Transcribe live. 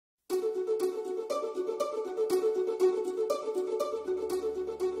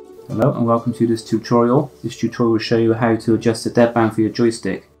Hello and welcome to this tutorial. This tutorial will show you how to adjust the deadband for your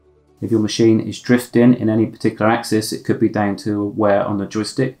joystick. If your machine is drifting in any particular axis, it could be down to wear on the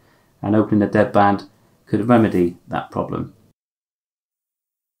joystick, and opening the deadband could remedy that problem.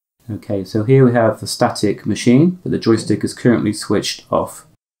 Okay, so here we have the static machine, but the joystick is currently switched off.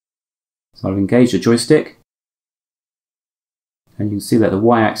 So I've engaged the joystick, and you can see that the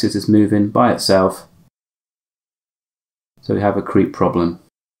y-axis is moving by itself, so we have a creep problem.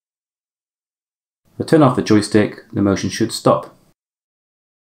 If I turn off the joystick, the motion should stop.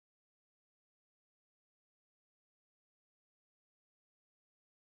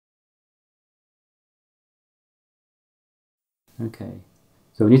 Okay,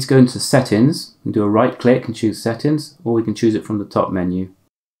 so we need to go into settings. We can do a right click and choose settings, or we can choose it from the top menu.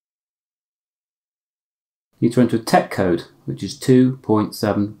 You need to enter a tech code, which is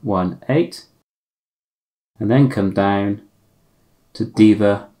 2.718, and then come down to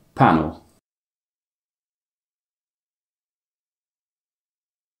Diva panel.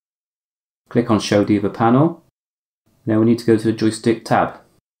 Click on Show Diva Panel. Now we need to go to the Joystick tab.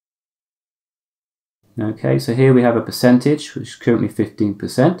 Okay, so here we have a percentage, which is currently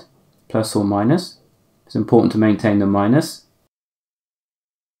 15%, plus or minus. It's important to maintain the minus.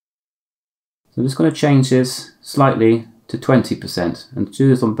 So I'm just going to change this slightly to 20%, and do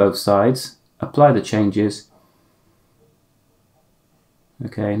this on both sides. Apply the changes.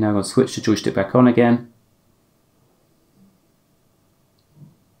 Okay, now I'm going to switch the joystick back on again.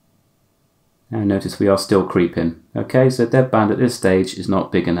 And notice we are still creeping. Okay, so deadband at this stage is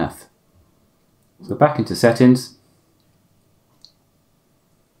not big enough. So back into settings,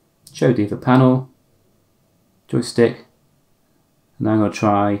 show Diva panel, joystick, and now I'm going to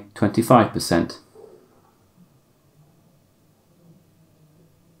try 25%.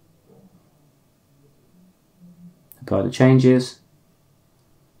 Apply the changes.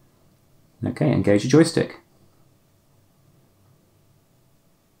 Okay, engage the joystick.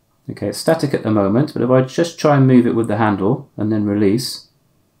 Okay, it's static at the moment, but if I just try and move it with the handle and then release,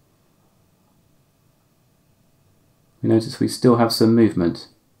 we notice we still have some movement.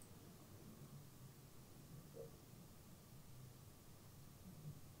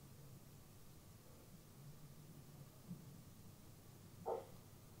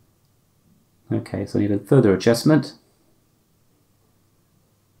 Okay, so I need a further adjustment.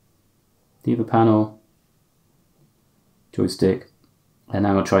 Diva panel, joystick, and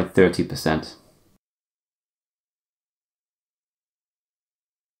now I'll try 30%.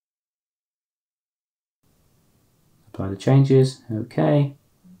 Apply the changes. Okay.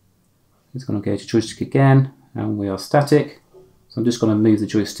 It's going to engage the joystick again, and we are static. So I'm just going to move the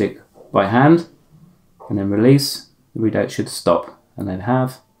joystick by hand, and then release. The readout should stop, and then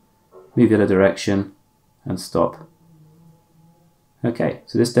have, move the other direction, and stop. Okay,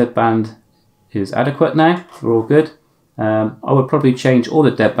 so this deadband is adequate now. We're all good. I would probably change all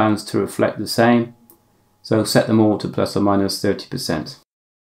the deadbands to reflect the same, so set them all to plus or minus 30%.